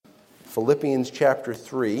Philippians chapter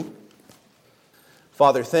 3.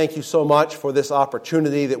 Father, thank you so much for this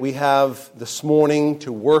opportunity that we have this morning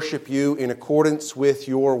to worship you in accordance with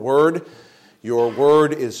your word. Your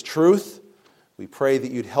word is truth. We pray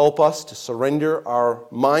that you'd help us to surrender our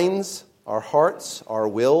minds, our hearts, our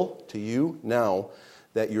will to you now,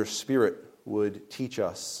 that your Spirit would teach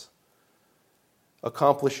us.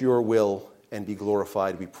 Accomplish your will and be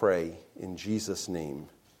glorified, we pray. In Jesus' name,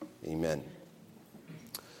 amen.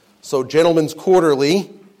 So, Gentleman's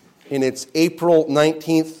Quarterly, in its April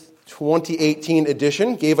 19th, 2018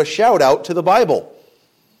 edition, gave a shout-out to the Bible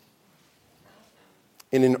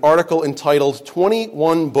in an article entitled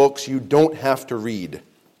 21 Books You Don't Have to Read.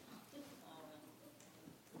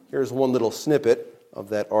 Here's one little snippet of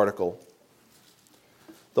that article.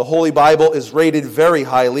 The Holy Bible is rated very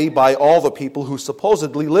highly by all the people who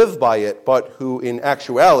supposedly live by it, but who in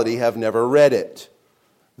actuality have never read it.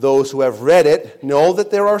 Those who have read it know that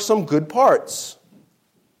there are some good parts.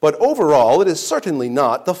 But overall, it is certainly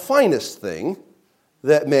not the finest thing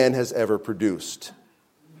that man has ever produced.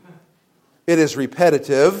 It is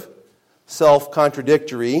repetitive,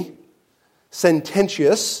 self-contradictory,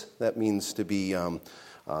 sententious, that means to be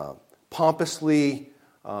pompously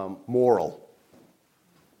moral,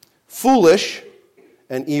 foolish,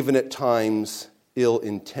 and even at times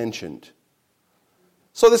ill-intentioned.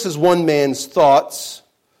 So this is one man's thoughts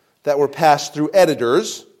that were passed through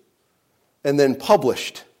editors and then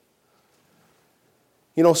published.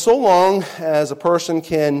 You know, so long as a person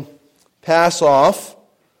can pass off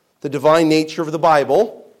the divine nature of the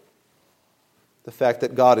Bible, the fact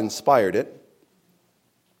that God inspired it,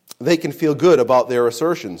 they can feel good about their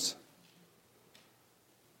assertions.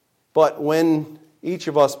 But when each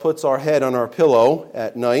of us puts our head on our pillow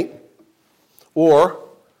at night, or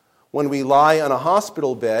when we lie on a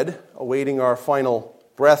hospital bed awaiting our final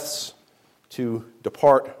breaths to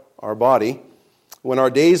depart our body, when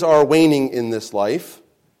our days are waning in this life,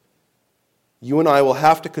 you and I will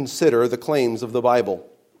have to consider the claims of the Bible.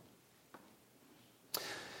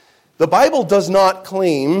 The Bible does not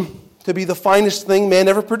claim to be the finest thing man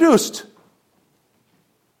ever produced.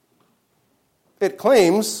 It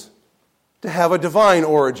claims to have a divine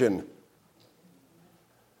origin.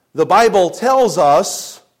 The Bible tells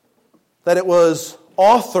us that it was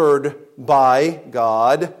authored by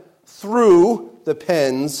God through the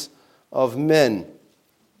pens of men.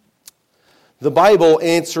 The Bible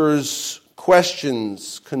answers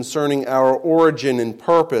questions concerning our origin and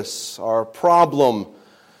purpose, our problem,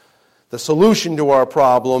 the solution to our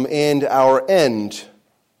problem, and our end.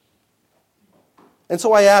 And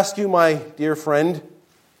so I ask you, my dear friend,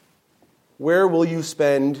 where will you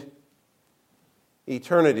spend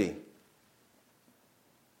eternity?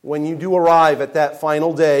 When you do arrive at that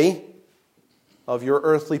final day of your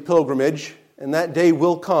earthly pilgrimage, and that day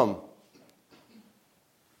will come.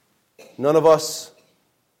 None of us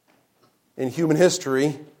in human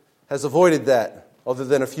history has avoided that, other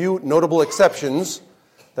than a few notable exceptions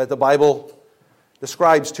that the Bible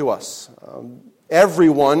describes to us.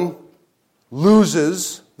 Everyone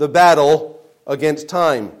loses the battle against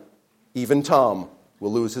time. Even Tom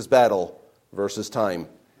will lose his battle versus time.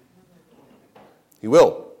 He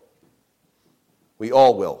will. We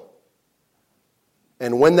all will.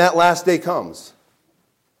 And when that last day comes,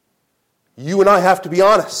 you and I have to be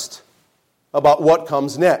honest about what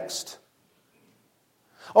comes next.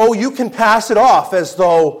 Oh, you can pass it off as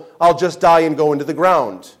though I'll just die and go into the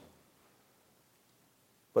ground.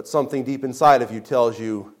 But something deep inside of you tells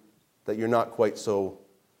you that you're not quite so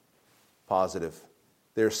positive.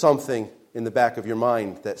 There's something in the back of your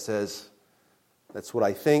mind that says, that's what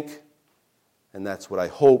I think, and that's what I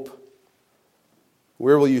hope.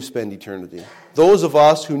 Where will you spend eternity? Those of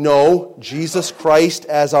us who know Jesus Christ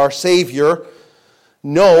as our Savior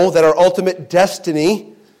know that our ultimate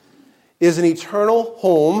destiny is an eternal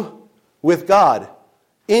home with God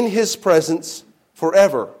in His presence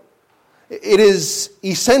forever. It is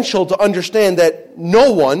essential to understand that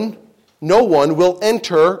no one will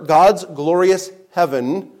enter God's glorious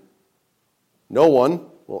heaven. No one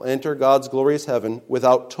will enter God's glorious heaven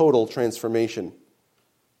without total transformation.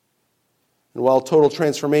 And while total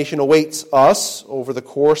transformation awaits us over the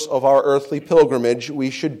course of our earthly pilgrimage, we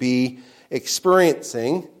should be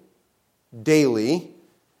experiencing daily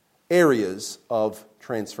areas of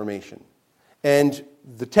transformation. And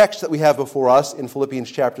the text that we have before us in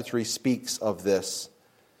Philippians chapter 3 speaks of this.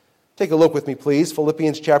 Take a look with me, please.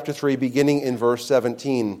 Philippians chapter 3, beginning in verse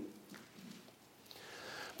 17.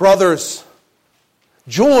 Brothers,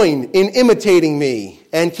 join in imitating me,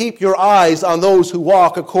 and keep your eyes on those who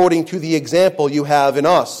walk according to the example you have in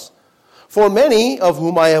us. For many of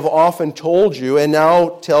whom I have often told you, and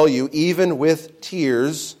now tell you, even with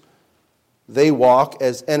tears, they walk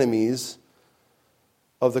as enemies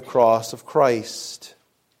of the cross of Christ.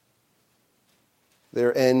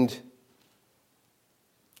 Their end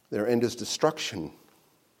is destruction.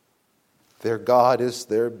 Their God is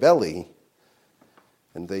their belly,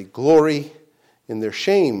 and they glory in their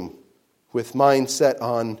shame with mind set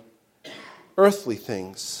on earthly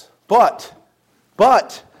things. But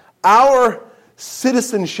our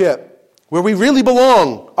citizenship, where we really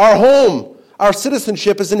belong, our home, our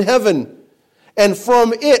citizenship is in heaven. And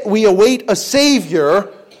from it we await a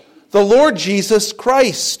Savior, the Lord Jesus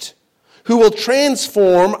Christ, who will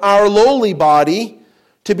transform our lowly body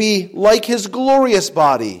to be like his glorious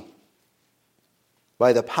body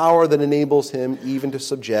by the power that enables him even to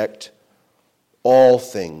subject all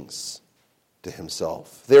things to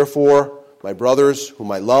himself. Therefore, my brothers,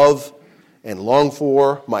 whom I love and long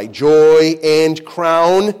for, my joy and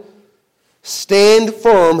crown, stand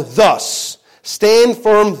firm thus. Stand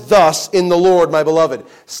firm thus in the Lord, my beloved.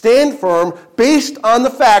 Stand firm based on the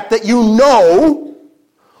fact that you know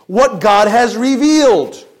what God has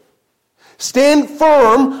revealed. Stand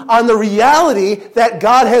firm on the reality that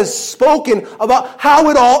God has spoken about how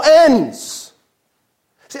it all ends.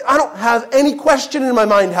 See, I don't have any question in my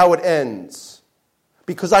mind how it ends.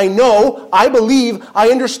 Because I know, I believe, I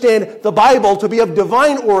understand the Bible to be of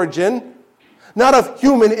divine origin, not of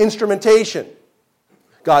human instrumentation.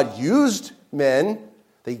 God used men,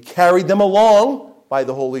 they carried them along by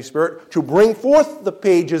the Holy Spirit to bring forth the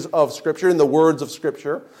pages of Scripture and the words of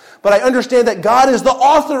Scripture. But I understand that God is the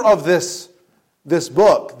author of this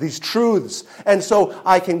book, these truths. And so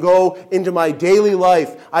I can go into my daily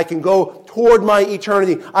life. I can go toward my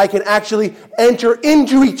eternity. I can actually enter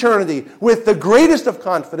into eternity with the greatest of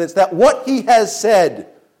confidence that what he has said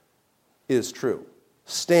is true.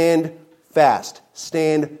 Stand fast.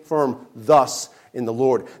 Stand firm thus in the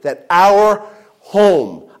Lord. That our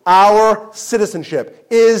home, our citizenship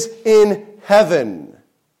is in heaven.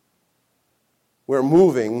 We're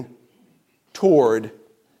moving toward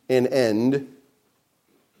an end.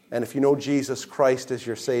 And if you know Jesus Christ as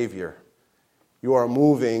your Savior, you are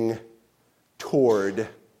moving toward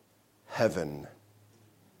heaven.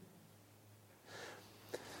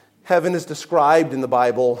 Heaven is described in the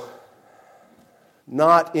Bible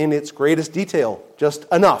not in its greatest detail, just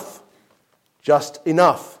enough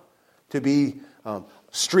to be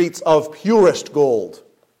streets of purest gold,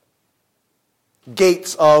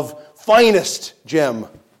 gates of finest gem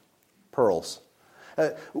pearls.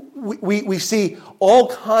 We see all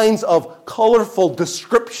kinds of colorful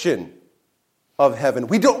description of heaven.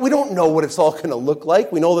 We don't know what it's all going to look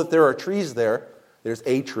like. We know that there are trees there. There's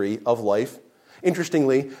a tree of life.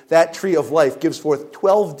 Interestingly, that tree of life gives forth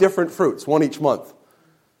 12 different fruits, one each month.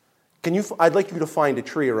 I'd like you to find a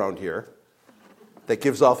tree around here that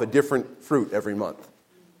gives off a different fruit every month.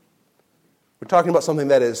 We're talking about something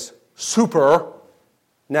that is supernatural,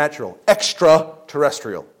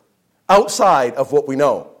 extraterrestrial, outside of what we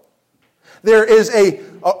know. There is a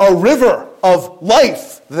river of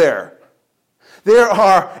life there. There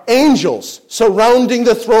are angels surrounding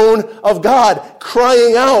the throne of God,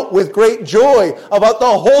 crying out with great joy about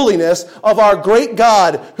the holiness of our great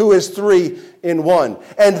God who is three in one.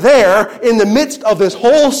 And there, in the midst of this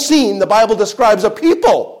whole scene, the Bible describes a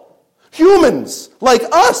people, humans like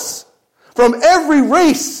us, from every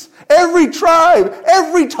race, every tribe,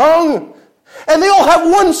 every tongue. And they all have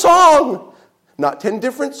one song, not 10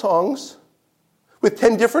 different songs, with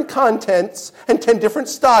 10 different contents and 10 different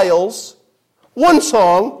styles. One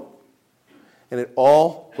song, and it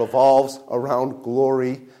all revolves around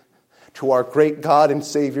glory to our great God and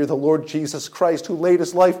Savior, the Lord Jesus Christ, who laid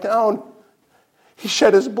his life down. He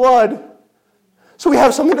shed his blood. So we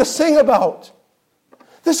have something to sing about.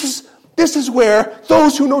 This is where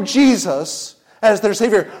those who know Jesus as their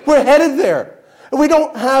Savior, we're headed there. And we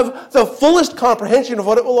don't have the fullest comprehension of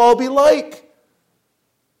what it will all be like.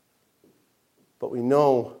 But we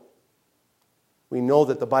know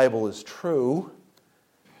that the Bible is true,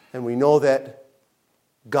 and we know that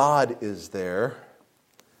God is there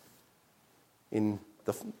in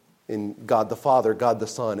God the Father, God the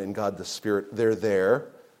Son, and God the Spirit. They're there.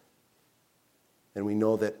 And we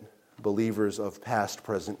know that believers of past,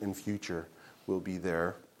 present, and future will be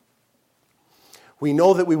there. We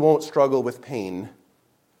know that we won't struggle with pain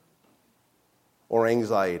or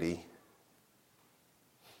anxiety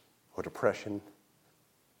or depression.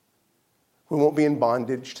 We won't be in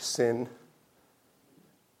bondage to sin.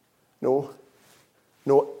 No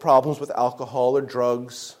problems with alcohol or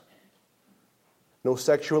drugs. No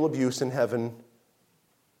sexual abuse in heaven.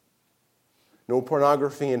 No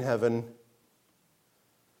pornography in heaven.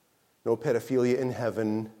 No pedophilia in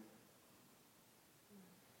heaven.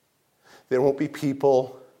 There won't be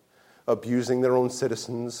people abusing their own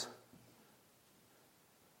citizens.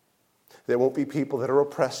 There won't be people that are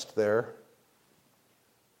oppressed there.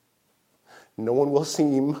 No one will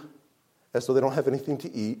seem as though they don't have anything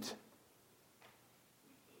to eat.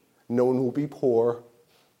 No one will be poor.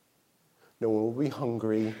 No one will be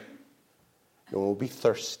hungry. No one will be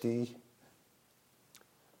thirsty.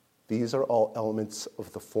 These are all elements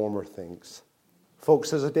of the former things.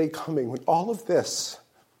 Folks, there's a day coming when all of this,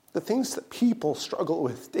 the things that people struggle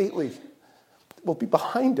with daily, will be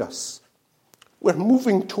behind us. We're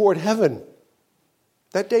moving toward heaven.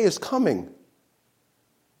 That day is coming.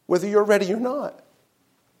 Whether you're ready or not,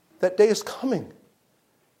 that day is coming.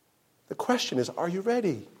 The question is, are you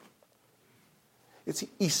ready? It's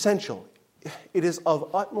essential. It is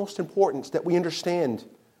of utmost importance that we understand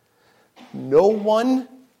no one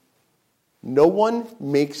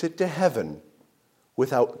makes it to heaven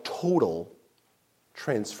without total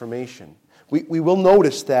transformation. We will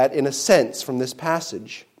notice that in a sense from this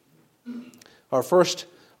passage. Our first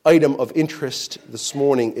item of interest this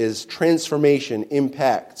morning is transformation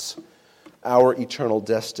impacts our eternal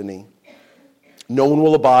destiny. No one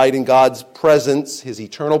will abide in God's presence, his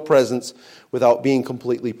eternal presence, without being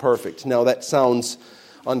completely perfect. Now that sounds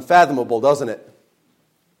unfathomable, doesn't it?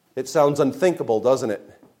 It sounds unthinkable, doesn't it?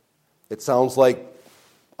 It sounds like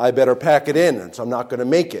I better pack it in, and so I'm not going to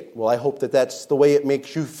make it. Well, I hope that that's the way it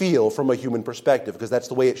makes you feel from a human perspective, because that's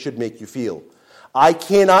the way it should make you feel. I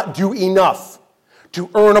cannot do enough to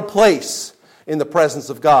earn a place in the presence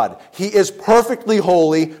of God. He is perfectly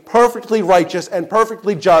holy, perfectly righteous, and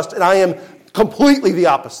perfectly just, and I am completely the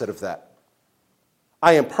opposite of that.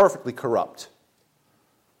 I am perfectly corrupt.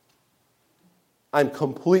 I'm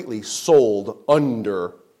completely sold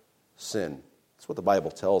under sin. That's what the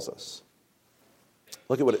Bible tells us.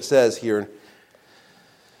 Look at what it says here in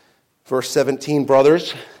verse 17,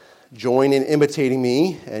 brothers. Join in imitating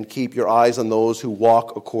me and keep your eyes on those who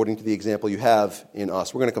walk according to the example you have in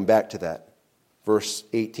us. We're going to come back to that. Verse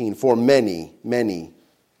 18, for many,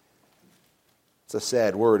 it's a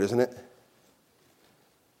sad word, isn't it?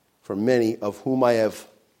 For many of whom I have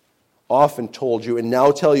often told you and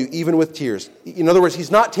now tell you even with tears. In other words,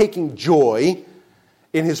 he's not taking joy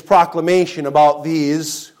in his proclamation about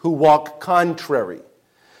these who walk contrary.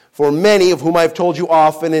 For many of whom I have told you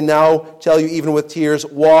often and now tell you even with tears,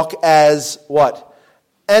 walk as what?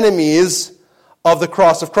 Enemies of the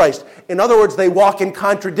cross of Christ. In other words, they walk in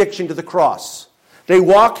contradiction to the cross. They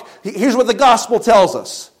walk, here's what the gospel tells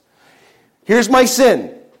us. Here's my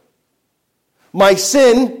sin. My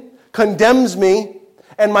sin condemns me,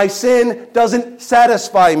 and my sin doesn't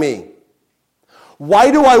satisfy me.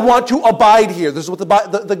 Why do I want to abide here? This is what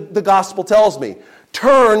the gospel tells me.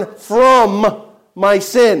 Turn from my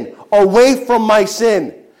sin, away from my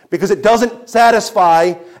sin, because it doesn't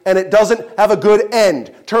satisfy and it doesn't have a good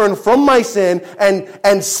end. Turn from my sin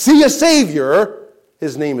and see a Savior.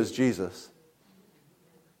 His name is Jesus.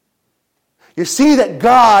 You see that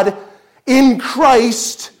God in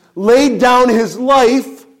Christ laid down his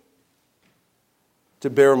life to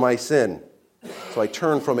bear my sin. So I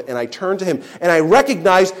turn from it and I turn to him. And I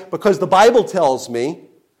recognize, because the Bible tells me,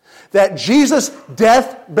 that Jesus'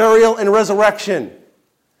 death, burial, and resurrection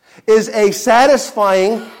is a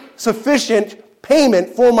satisfying, sufficient payment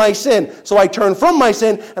for my sin. So I turn from my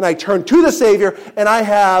sin and I turn to the Savior, and I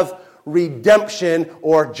have redemption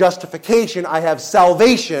or justification. I have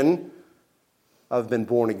salvation. I've been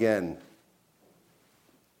born again.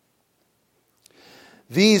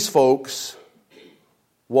 These folks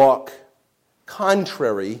walk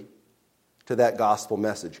contrary to that gospel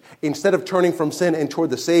message. Instead of turning from sin and toward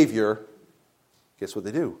the Savior, guess what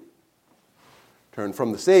they do? Turn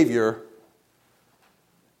from the Savior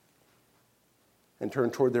and turn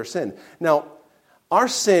toward their sin. Now, our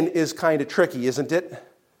sin is kind of tricky, isn't it?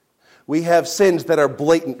 We have sins that are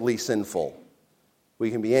blatantly sinful.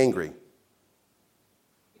 We can be angry.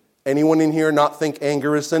 Anyone in here not think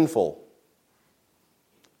anger is sinful?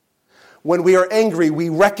 When we are angry, we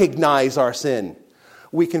recognize our sin.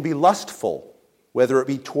 We can be lustful, whether it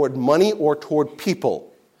be toward money or toward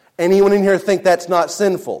people. Anyone in here think that's not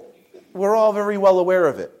sinful? We're all very well aware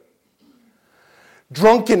of it.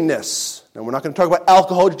 Drunkenness. Now, we're not going to talk about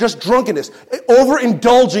alcohol, just drunkenness.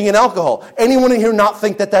 Overindulging in alcohol. Anyone in here not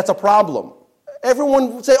think that that's a problem?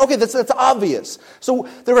 Everyone would say, okay, that's obvious. So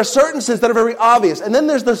there are certain sins that are very obvious. And then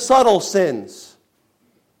there's the subtle sins.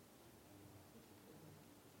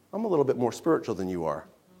 I'm a little bit more spiritual than you are.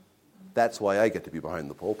 That's why I get to be behind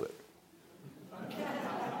the pulpit.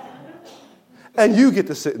 And you get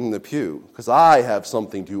to sit in the pew, because I have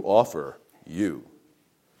something to offer you.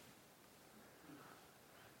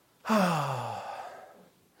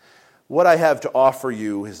 what I have to offer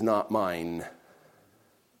you is not mine.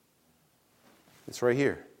 It's right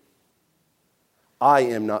here. I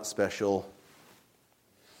am not special.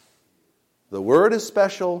 The Word is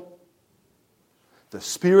special. The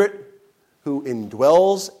Spirit who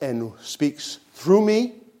indwells and speaks through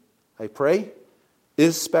me, I pray,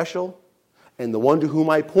 is special. And the one to whom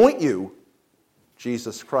I point you,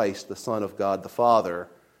 Jesus Christ, the Son of God the Father,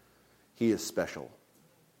 He is special.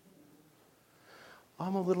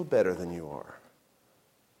 I'm a little better than you are.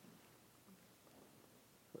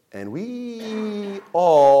 And we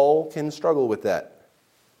all can struggle with that.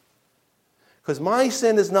 Because my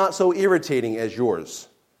sin is not so irritating as yours.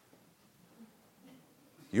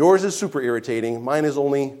 Yours is super irritating. Mine is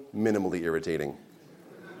only minimally irritating.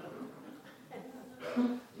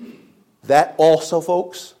 That also,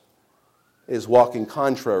 folks, is walking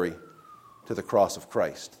contrary to the cross of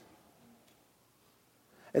Christ.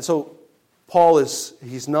 And so Paul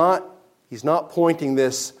he's not pointing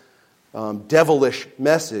this devilish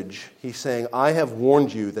message. He's saying, I have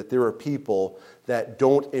warned you that there are people that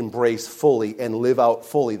don't embrace fully and live out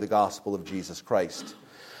fully the gospel of Jesus Christ.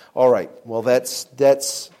 All right, well,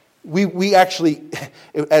 we actually,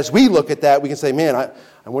 as we look at that, we can say, man,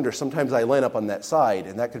 I wonder, sometimes I line up on that side,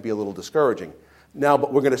 and that could be a little discouraging. Now,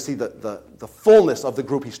 but we're going to see the fullness of the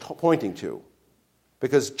group he's pointing to.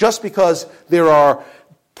 Just because there are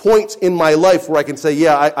points in my life where I can say,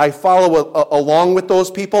 yeah, I follow along with those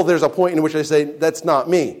people, there's a point in which I say, that's not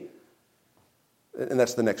me. And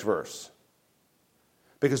that's the next verse.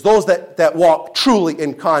 Because those that walk truly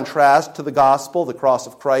in contrast to the gospel, the cross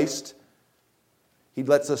of Christ, he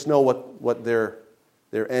lets us know what their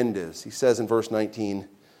end is. He says in verse 19,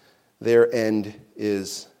 their end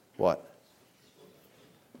is what?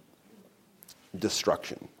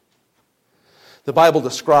 Destruction. The Bible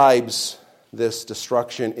describes this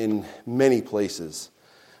destruction in many places.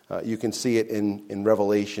 You can see it in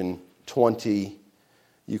Revelation 20.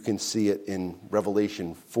 You can see it in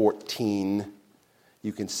Revelation 14.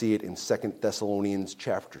 You can see it in 2 Thessalonians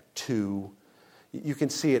chapter 2. You can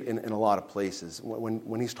see it in a lot of places.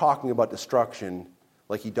 When he's talking about destruction,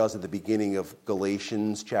 like he does at the beginning of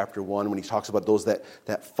Galatians chapter 1, when he talks about those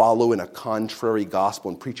that follow in a contrary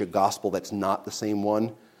gospel and preach a gospel that's not the same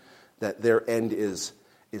one, that their end is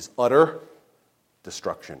utter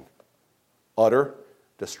destruction. Utter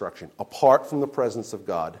destruction. Apart from the presence of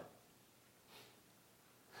God.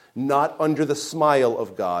 Not under the smile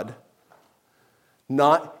of God.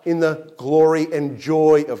 Not in the glory and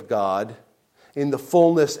joy of God. In the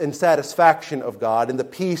fullness and satisfaction of God. In the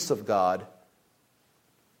peace of God.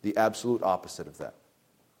 The absolute opposite of that.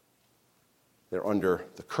 They're under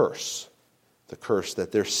the curse. The curse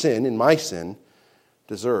that their sin, and my sin,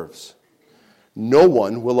 deserves. No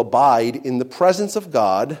one will abide in the presence of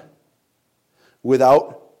God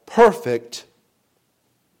without perfect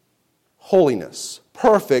holiness,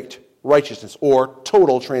 perfect righteousness, or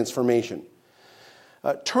total transformation.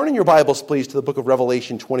 Turn in your Bibles, please, to the book of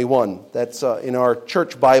Revelation 21. That's in our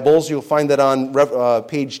church Bibles. You'll find that on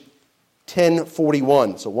page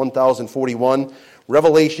 1041, so 1041,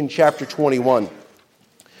 Revelation chapter 21.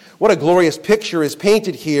 What a glorious picture is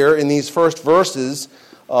painted here in these first verses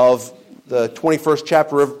of the 21st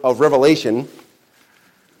chapter of Revelation.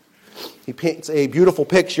 He paints a beautiful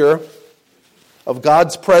picture of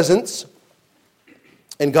God's presence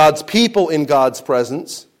and God's people in God's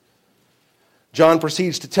presence. John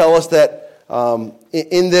proceeds to tell us that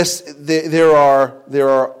in this there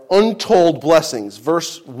are untold blessings.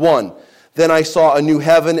 Verse 1, then I saw a new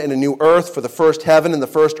heaven and a new earth, for the first heaven and the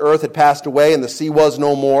first earth had passed away, and the sea was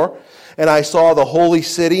no more. And I saw the holy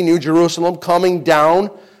city, New Jerusalem, coming down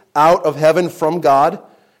out of heaven from God,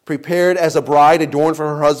 prepared as a bride adorned for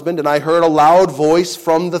her husband. And I heard a loud voice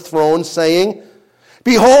from the throne saying,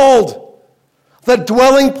 behold, the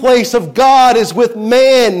dwelling place of God is with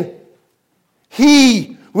man.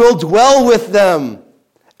 He will dwell with them,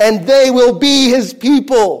 and they will be his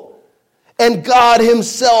people. And God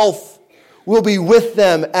himself will be with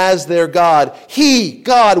them as their God. He,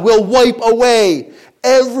 God, will wipe away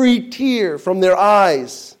every tear from their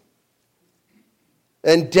eyes.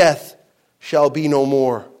 And death shall be no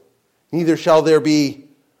more. Neither shall there be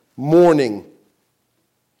mourning,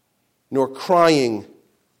 nor crying,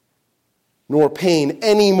 nor pain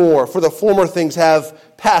any more, for the former things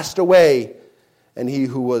have passed away. And he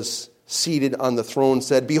who was seated on the throne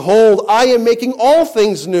said, behold, I am making all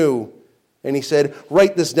things new. And he said,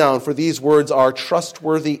 write this down, for these words are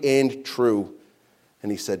trustworthy and true.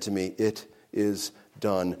 And he said to me, it is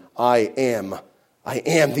done. I am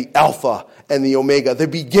the Alpha and the Omega, the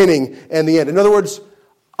beginning and the end. In other words,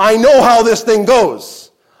 I know how this thing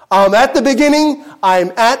goes. I'm at the beginning,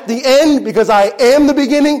 I'm at the end, because I am the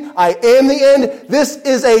beginning, I am the end. This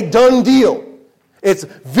is a done deal. It's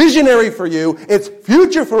visionary for you, it's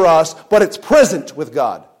future for us, but it's present with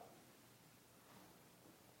God.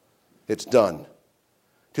 It's done.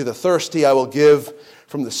 To the thirsty I will give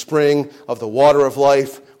from the spring of the water of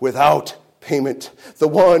life without payment. The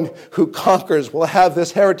one who conquers will have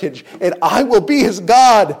this heritage, and I will be his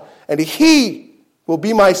God, and he will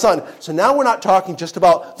be my son. So now we're not talking just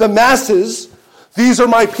about the masses. These are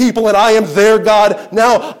my people, and I am their God.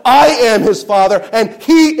 Now I am his father, and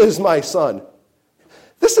he is my son.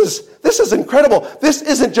 This is incredible. This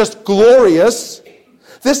isn't just glorious.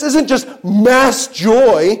 This isn't just mass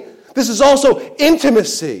joy. This is also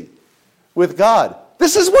intimacy with God.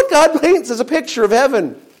 This is what God paints as a picture of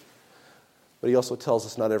heaven. But he also tells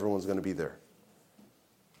us not everyone's going to be there.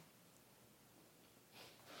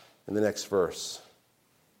 In the next verse,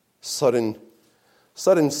 sudden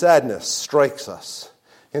sadness strikes us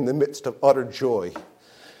in the midst of utter joy.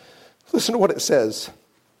 Listen to what it says.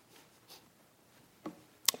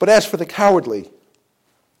 But as for the cowardly,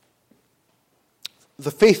 the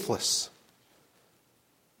faithless,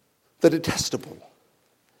 the detestable,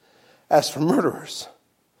 as for murderers,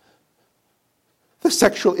 the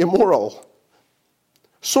sexually immoral,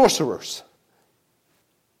 sorcerers,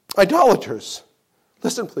 idolaters.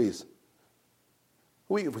 Listen, please.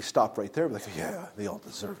 If we stop right there, we're like, yeah, they all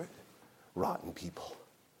deserve it. Rotten people.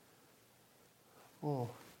 Oh,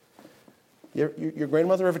 your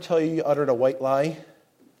grandmother ever tell you uttered a white lie?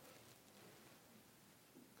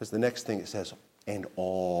 Because the next thing it says, and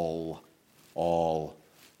all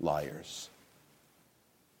liars.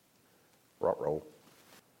 Ruh-roh.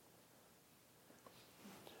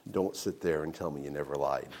 Don't sit there and tell me you never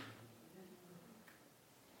lied.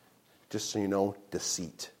 Just so you know,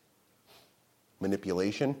 deceit.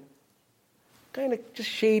 Manipulation. Kind of just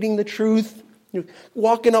shading the truth. You're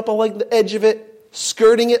walking up on like the edge of it,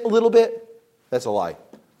 skirting it a little bit. That's a lie.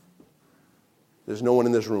 There's no one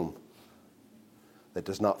in this room that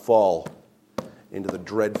does not fall into the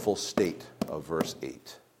dreadful state of verse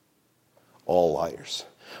 8. All liars.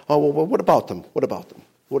 Oh, well, what about them? What about them?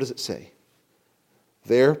 What does it say?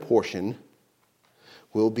 Their portion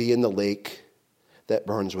will be in the lake that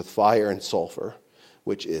burns with fire and sulfur,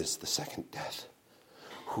 which is the second death.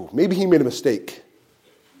 Maybe he made a mistake.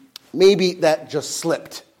 Maybe that just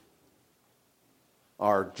slipped.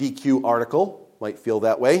 Our GQ article might feel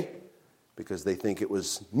that way because they think it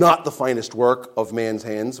was not the finest work of man's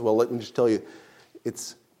hands. Well, let me just tell you,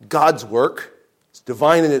 it's God's work. It's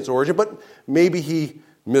divine in its origin, but maybe he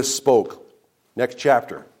misspoke. Next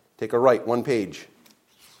chapter. Take a right, one page.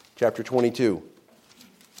 Chapter 22.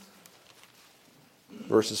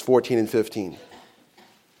 Verses 14 and 15.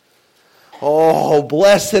 Oh,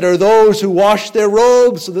 blessed are those who wash their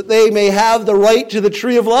robes so that they may have the right to the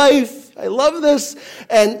tree of life. I love this.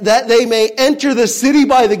 And that they may enter the city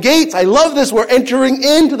by the gates. I love this. We're entering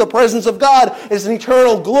into the presence of God. It's an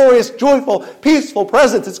eternal, glorious, joyful, peaceful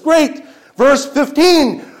presence. It's great. Verse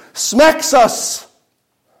 15 smacks us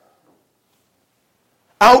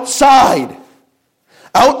outside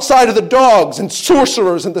of the dogs and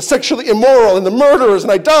sorcerers and the sexually immoral and the murderers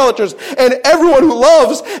and idolaters and everyone who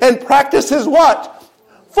loves and practices what?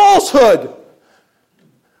 Falsehood.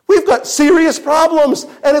 We've got serious problems.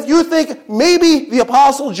 And if you think maybe the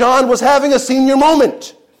Apostle John was having a senior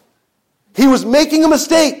moment, he was making a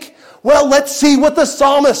mistake, well, let's see what the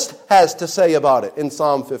psalmist has to say about it in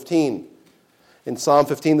Psalm 15. In Psalm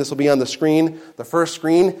 15, this will be on the screen. The first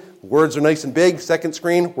screen, words are nice and big. Second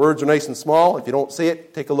screen, words are nice and small. If you don't see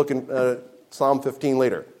it, take a look in Psalm 15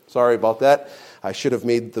 later. Sorry about that. I should have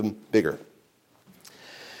made them bigger.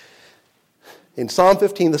 In Psalm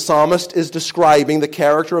 15, the psalmist is describing the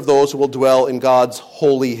character of those who will dwell in God's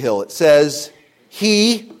holy hill. It says,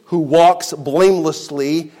 he who walks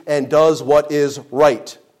blamelessly and does what is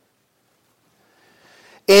right,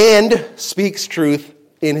 and speaks truth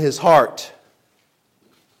in his heart,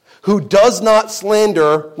 who does not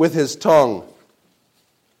slander with his tongue,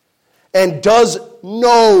 and does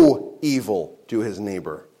no evil to his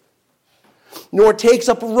neighbor, nor takes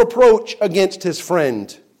up a reproach against his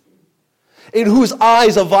friend, in whose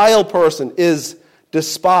eyes a vile person is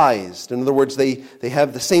despised. In other words, they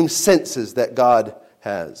have the same senses that God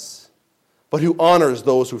has, but who honors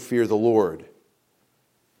those who fear the Lord,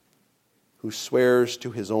 who swears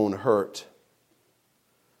to his own hurt,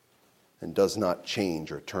 and does not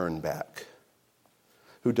change or turn back,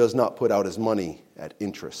 who does not put out his money at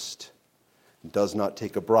interest, does not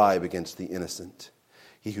take a bribe against the innocent.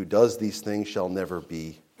 He who does these things shall never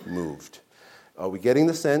be moved. Are we getting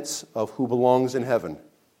the sense of who belongs in heaven?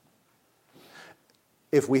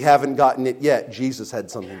 If we haven't gotten it yet, Jesus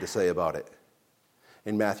had something to say about it.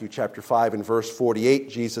 In Matthew chapter 5 and verse 48,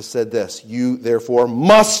 Jesus said this, "You therefore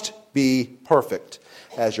must be perfect,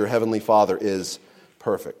 as your heavenly Father is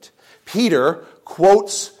perfect." Peter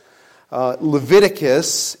quotes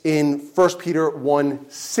Leviticus in 1 Peter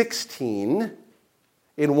 1:16.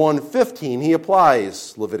 In 1:15, he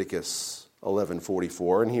applies Leviticus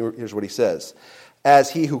 11:44, and here's what he says. "As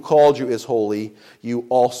he who called you is holy, you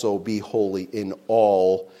also be holy in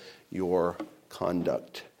all your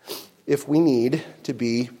conduct." If we need to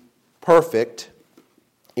be perfect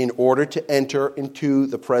in order to enter into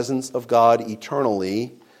the presence of God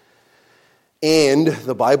eternally, and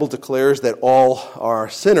the Bible declares that all are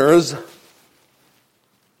sinners,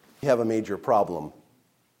 we have a major problem.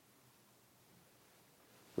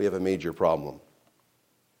 We have a major problem.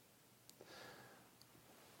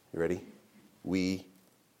 You ready? We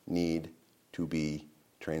need to be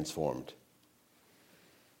transformed.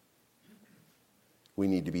 We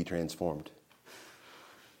need to be transformed.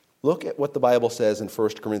 Look at what the Bible says in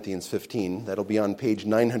 1 Corinthians 15. That'll be on page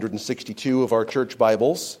 962 of our church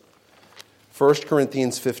Bibles. 1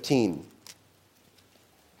 Corinthians 15.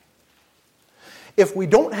 If we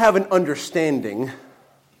don't have an understanding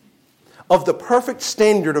of the perfect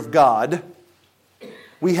standard of God,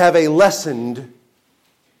 we have a lessened,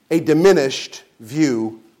 a diminished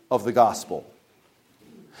view of the gospel.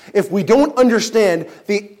 If we don't understand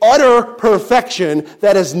the utter perfection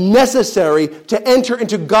that is necessary to enter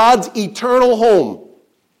into God's eternal home,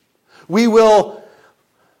 we will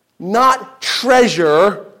not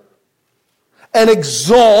treasure and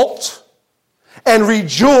exalt and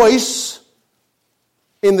rejoice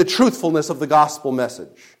in the truthfulness of the gospel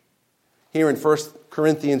message. Here in 1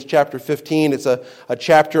 Corinthians chapter 15, it's a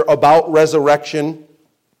chapter about resurrection.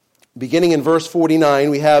 Beginning in verse 49,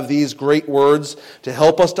 we have these great words to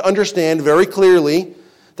help us to understand very clearly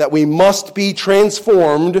that we must be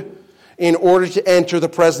transformed in order to enter the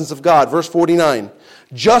presence of God. Verse 49,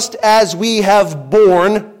 "Just as we have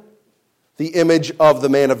borne the image of the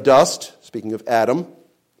man of dust," speaking of Adam,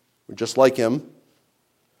 we're just like him,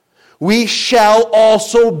 "we shall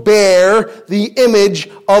also bear the image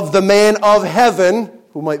of the man of heaven."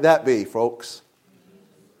 Who might that be, folks?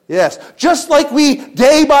 Yes, just like we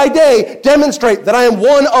day by day demonstrate that I am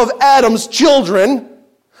one of Adam's children,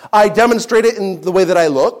 I demonstrate it in the way that I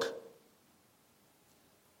look.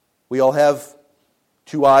 We all have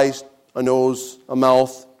 2 eyes, a nose, a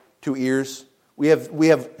mouth, 2 ears. We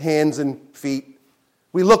have hands and feet.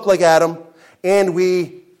 We look like Adam, and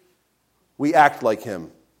we act like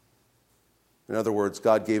him. In other words,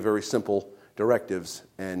 God gave very simple directives,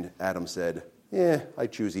 and Adam said, I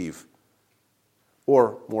choose Eve.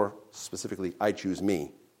 Or more specifically, I choose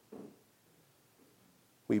me.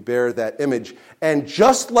 We bear that image. And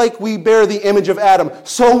just like we bear the image of Adam,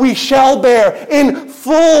 so we shall bear in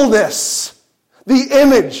fullness the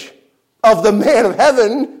image of the man of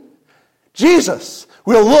heaven, Jesus.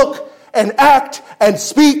 We'll look and act and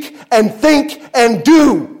speak and think and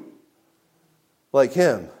do like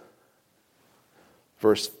him.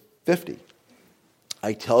 Verse 50.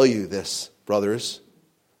 I tell you this, brothers,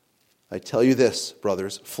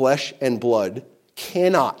 flesh and blood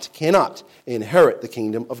cannot inherit the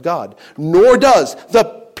kingdom of God, nor does the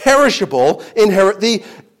perishable inherit the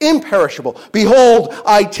imperishable. Behold,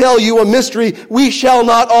 I tell you a mystery. We shall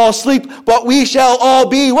not all sleep, but we shall all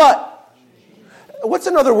be what? What's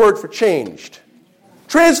another word for changed?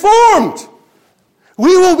 Transformed.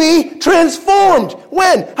 We will be transformed.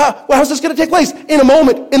 When? How's this going to take place? In a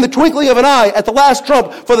moment, in the twinkling of an eye, at the last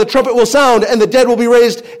trump, for the trumpet will sound, and the dead will be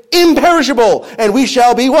raised imperishable, and we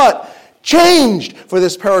shall be what? Changed. For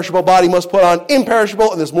this perishable body must put on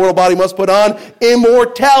imperishable, and this mortal body must put on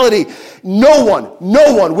immortality. No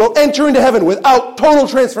one will enter into heaven without total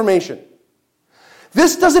transformation.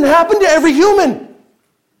 This doesn't happen to every human.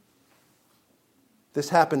 This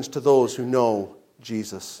happens to those who know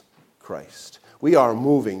Jesus Christ. We are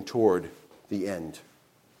moving toward the end.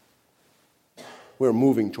 We're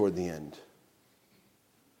moving toward the end.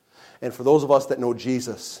 And for those of us that know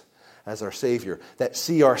Jesus as our Savior, that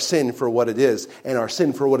see our sin for what it is, and our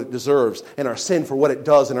sin for what it deserves, and our sin for what it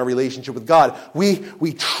does in our relationship with God,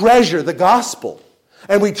 we treasure the gospel.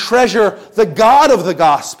 And we treasure the God of the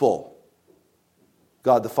gospel.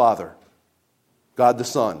 God the Father, God the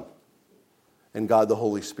Son, and God the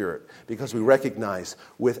Holy Spirit, because we recognize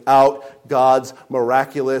without God's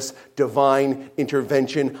miraculous divine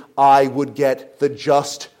intervention, I would get the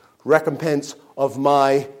just recompense of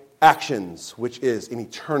my actions, which is in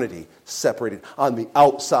eternity separated on the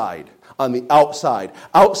outside on the outside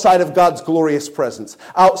of God's glorious presence,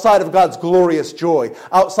 outside of God's glorious joy,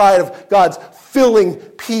 outside of God's filling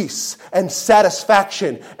peace and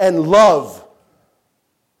satisfaction and love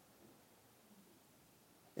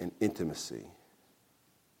and intimacy.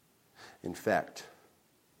 In fact,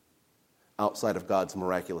 outside of God's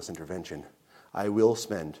miraculous intervention, I would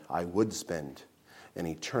spend an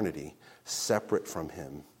eternity separate from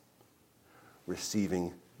Him,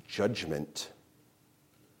 receiving judgment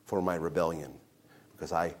for my rebellion,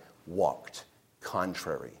 because I walked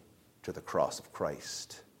contrary to the cross of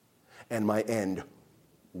Christ. And my end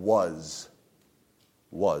was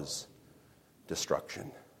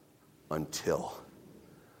destruction until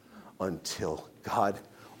God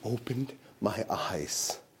opened my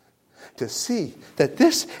eyes to see that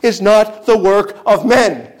this is not the work of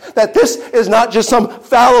men, that this is not just some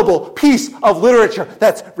fallible piece of literature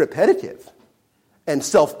that's repetitive and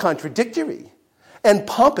self-contradictory and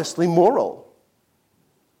pompously moral.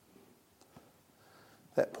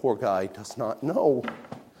 That poor guy does not know.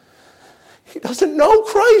 He doesn't know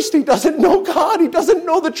Christ. He doesn't know God. He doesn't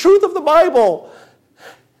know the truth of the Bible.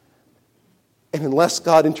 And unless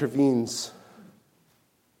God intervenes,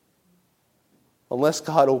 unless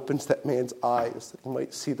God opens that man's eyes that he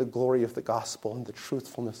might see the glory of the gospel and the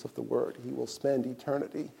truthfulness of the word, he will spend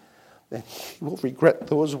eternity and he will regret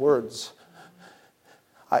those words.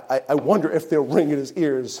 I wonder if they'll ring in his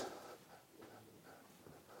ears.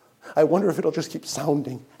 I wonder if it'll just keep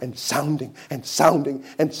sounding and sounding and sounding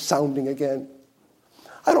and sounding again.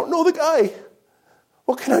 I don't know the guy.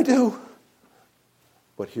 What can I do?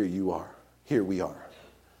 But here you are. Here we are.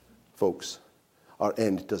 Folks, our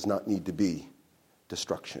end does not need to be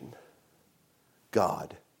destruction.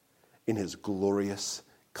 God, in His glorious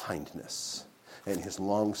kindness and His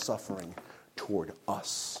long-suffering toward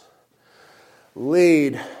us,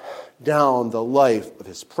 laid down the life of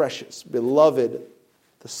His precious, beloved,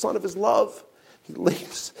 the Son of His love. He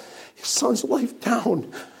lays His Son's life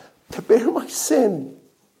down to bear my sin,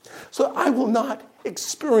 so that I will not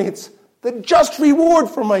experience the just reward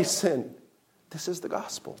for my sin. This is the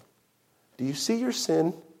gospel. Do you see your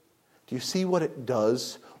sin? Do you see what it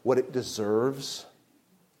does, what it deserves?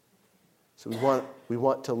 So we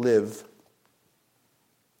want to live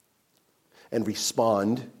and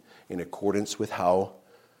respond in accordance with how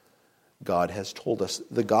God has told us.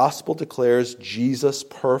 The gospel declares Jesus'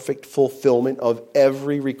 perfect fulfillment of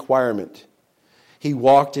every requirement. He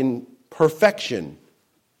walked in perfection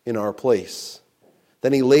in our place.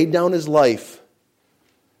 Then He laid down His life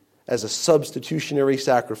as a substitutionary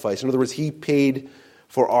sacrifice. In other words, He paid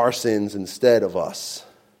for our sins instead of us.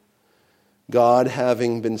 God,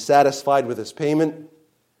 having been satisfied with His payment,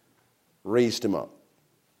 raised Him up.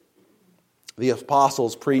 The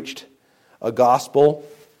apostles preached a gospel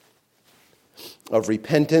of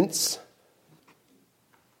repentance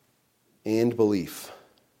and belief.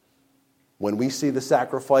 When we see the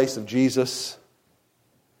sacrifice of Jesus,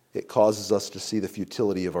 it causes us to see the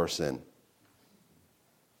futility of our sin.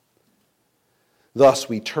 Thus,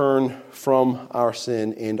 we turn from our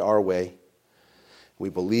sin and our way. We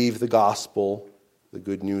believe the gospel, the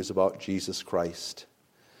good news about Jesus Christ,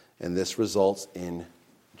 and this results in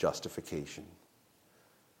justification.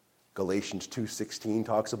 Galatians 2:16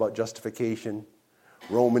 talks about justification.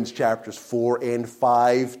 Romans chapters 4 and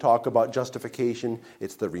 5 talk about justification.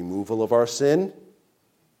 It's the removal of our sin,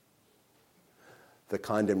 the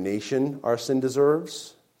condemnation our sin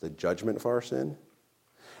deserves, the judgment of our sin,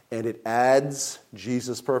 and it adds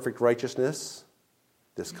Jesus' perfect righteousness.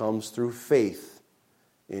 This comes through faith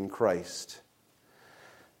in Christ.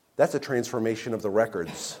 That's a transformation of the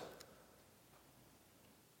records.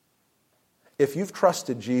 If you've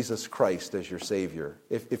trusted Jesus Christ as your Savior,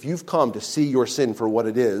 if you've come to see your sin for what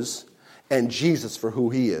it is and Jesus for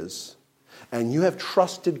who He is, and you have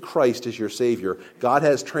trusted Christ as your Savior, God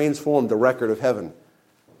has transformed the record of heaven.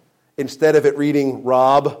 Instead of it reading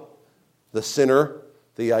Rob, the sinner,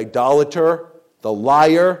 the idolater, the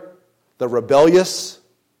liar, the rebellious,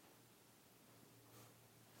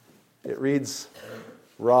 it reads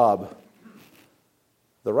Rob,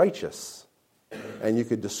 the righteous. And you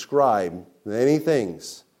could describe many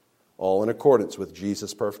things, all in accordance with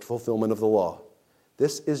Jesus' perfect fulfillment of the law.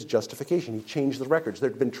 This is justification. He changed the records.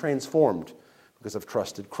 They've been transformed because I've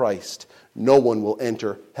trusted Christ. No one will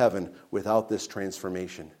enter heaven without this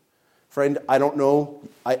transformation. Friend, I don't know.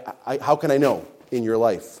 How can I know in your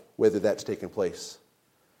life whether that's taken place?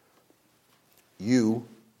 You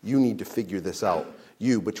need to figure this out.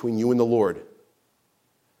 Between you and the Lord.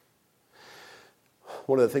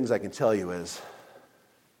 One of the things I can tell you is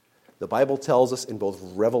the Bible tells us in both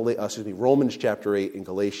Romans chapter 8 and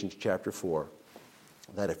Galatians chapter 4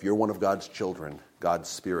 that if you're one of God's children, God's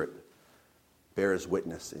Spirit bears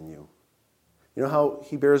witness in you. You know how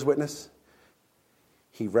he bears witness?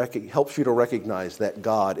 He helps you to recognize that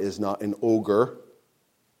God is not an ogre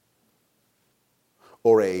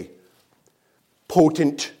or a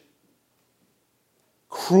potent,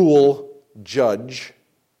 cruel judge,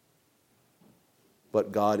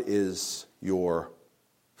 but God is your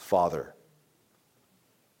Father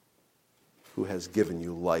who has given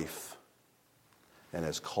you life and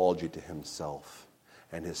has called you to himself.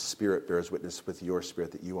 And his Spirit bears witness with your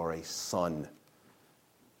spirit that you are a son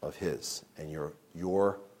of his. And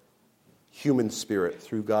your human spirit,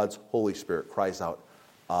 through God's Holy Spirit, cries out,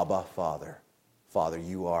 Abba, Father. Father,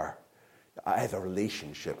 I have a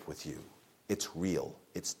relationship with you. It's real,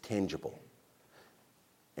 it's tangible,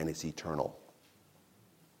 and it's eternal.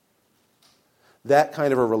 That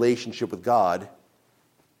kind of a relationship with God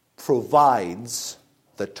provides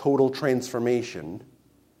the total transformation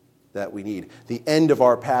that we need. The end of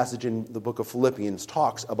our passage in the book of Philippians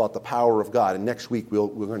talks about the power of God, and next week we're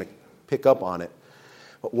going to pick up on it.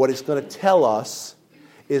 But what it's going to tell us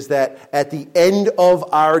is that at the end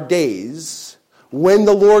of our days, when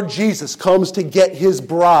the Lord Jesus comes to get his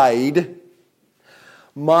bride,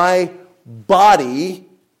 my body,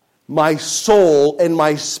 my soul, and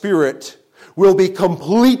my spirit will be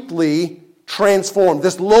completely transformed.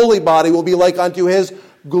 This lowly body will be like unto his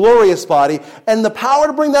glorious body. And the power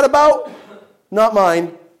to bring that about, not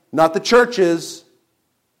mine, not the church's,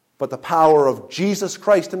 but the power of Jesus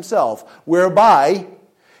Christ himself, whereby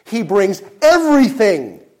he brings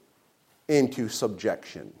everything into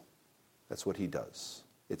subjection. That's what he does.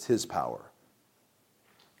 It's his power.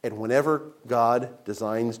 And whenever God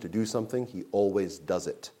designs to do something, he always does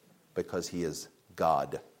it because he is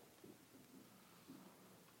God.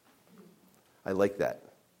 I like that.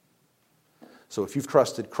 So if you've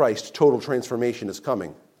trusted Christ, total transformation is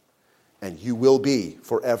coming, and you will be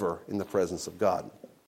forever in the presence of God.